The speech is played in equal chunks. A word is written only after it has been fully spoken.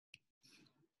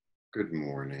Good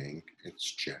morning.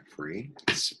 It's Jeffrey.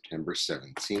 It's September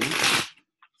 17th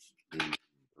in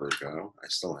Virgo. I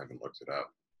still haven't looked it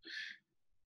up,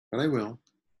 but I will.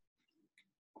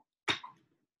 I'm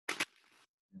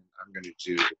going to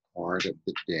do the card of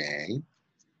the day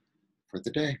for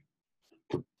the day.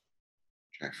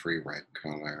 Jeffrey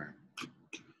Ripecolor.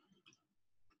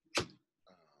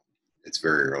 It's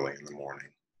very early in the morning.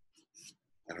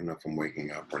 I don't know if I'm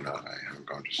waking up or not. I haven't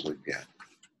gone to sleep yet.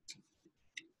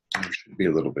 There should be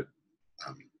a little bit.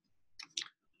 A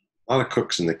lot of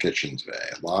cooks in the kitchen today.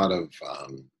 A lot of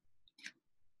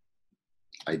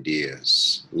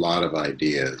ideas.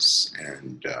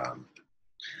 And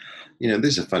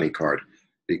this is a funny card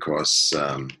because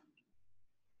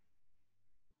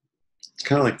it's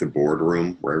kind of like the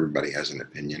boardroom where everybody has an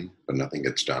opinion, but nothing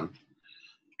gets done.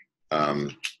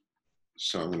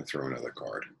 So I'm going to throw another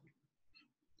card.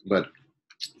 But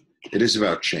it is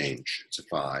about change. It's a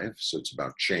 5, so it's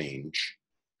about change.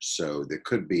 So there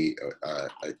could be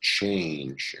a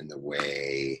change in the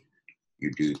way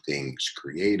you do things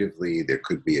creatively. There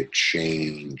could be a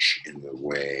change in the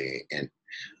way and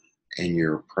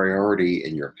your priority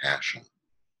and your passion.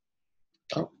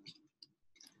 Oh,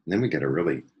 and then we get a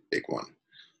really big one.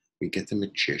 We get the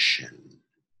Magician.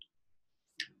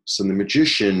 So the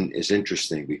Magician is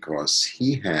interesting because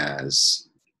he has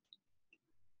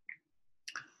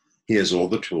all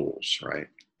the tools, right?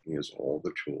 He has all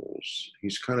the tools.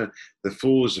 He's kind of, the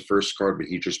Fool is the first card, but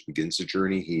he just begins the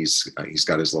journey. He's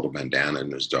got his little bandana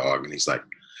and his dog, and he's like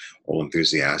all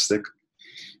enthusiastic.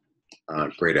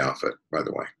 Great outfit, by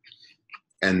the way.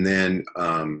 And then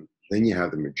you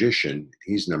have the Magician.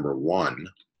 He's number 1,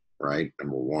 right?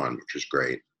 Number 1, which is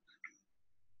great.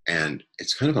 And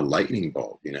it's kind of a lightning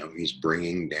bolt, he's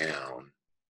bringing down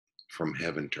from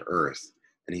heaven to earth,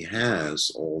 and he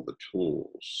has all the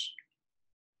tools.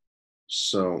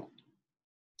 So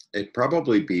it'd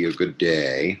probably be a good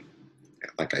day,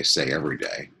 like I say every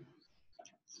day,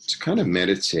 to kind of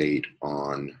meditate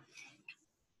on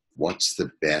what's the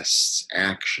best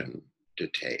action to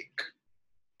take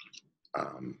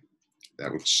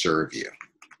that would serve you,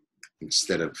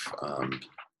 instead of kind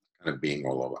of being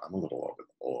all over. I'm a little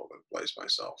all over the place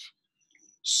myself.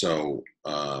 So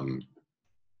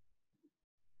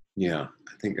yeah,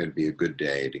 I think it'd be a good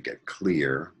day to get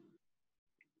clear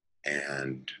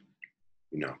and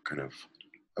kind of,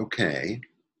 okay,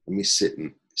 let me sit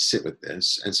with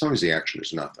this. And sometimes the action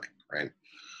is nothing, right?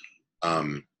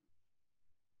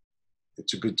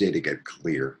 It's a good day to get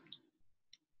clear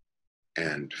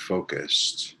and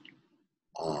focused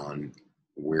on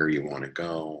where you want to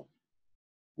go.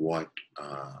 What,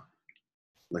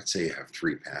 let's say you have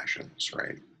 3 passions,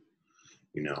 right?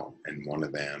 And one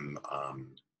of them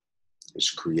is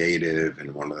creative,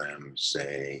 and one of them,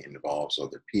 say, involves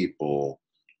other people,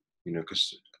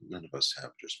 because none of us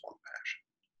have just one passion.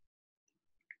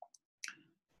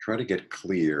 Try to get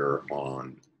clear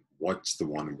on what's the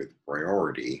one with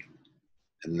priority,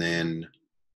 and then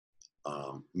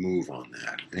move on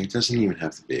that. And it doesn't even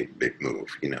have to be a big move.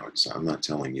 I'm not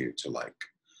telling you to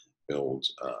build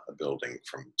a building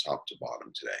from top to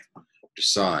bottom today.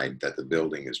 Decide that the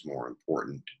building is more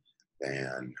important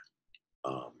than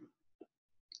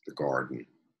the garden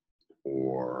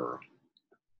or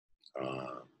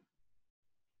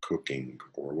cooking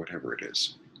or whatever it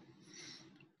is.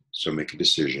 So make a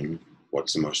decision,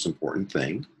 what's the most important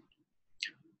thing,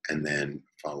 and then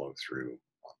follow through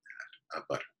on that.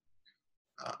 But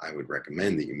I would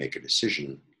recommend that you make a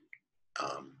decision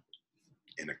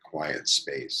in a quiet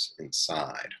space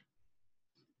inside,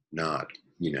 not,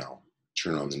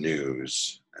 turn on the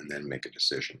news and then make a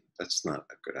decision. That's not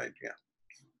a good idea.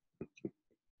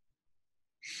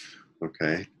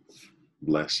 Okay.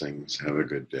 Blessings. Have a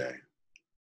good day.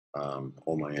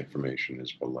 All my information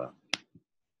is below.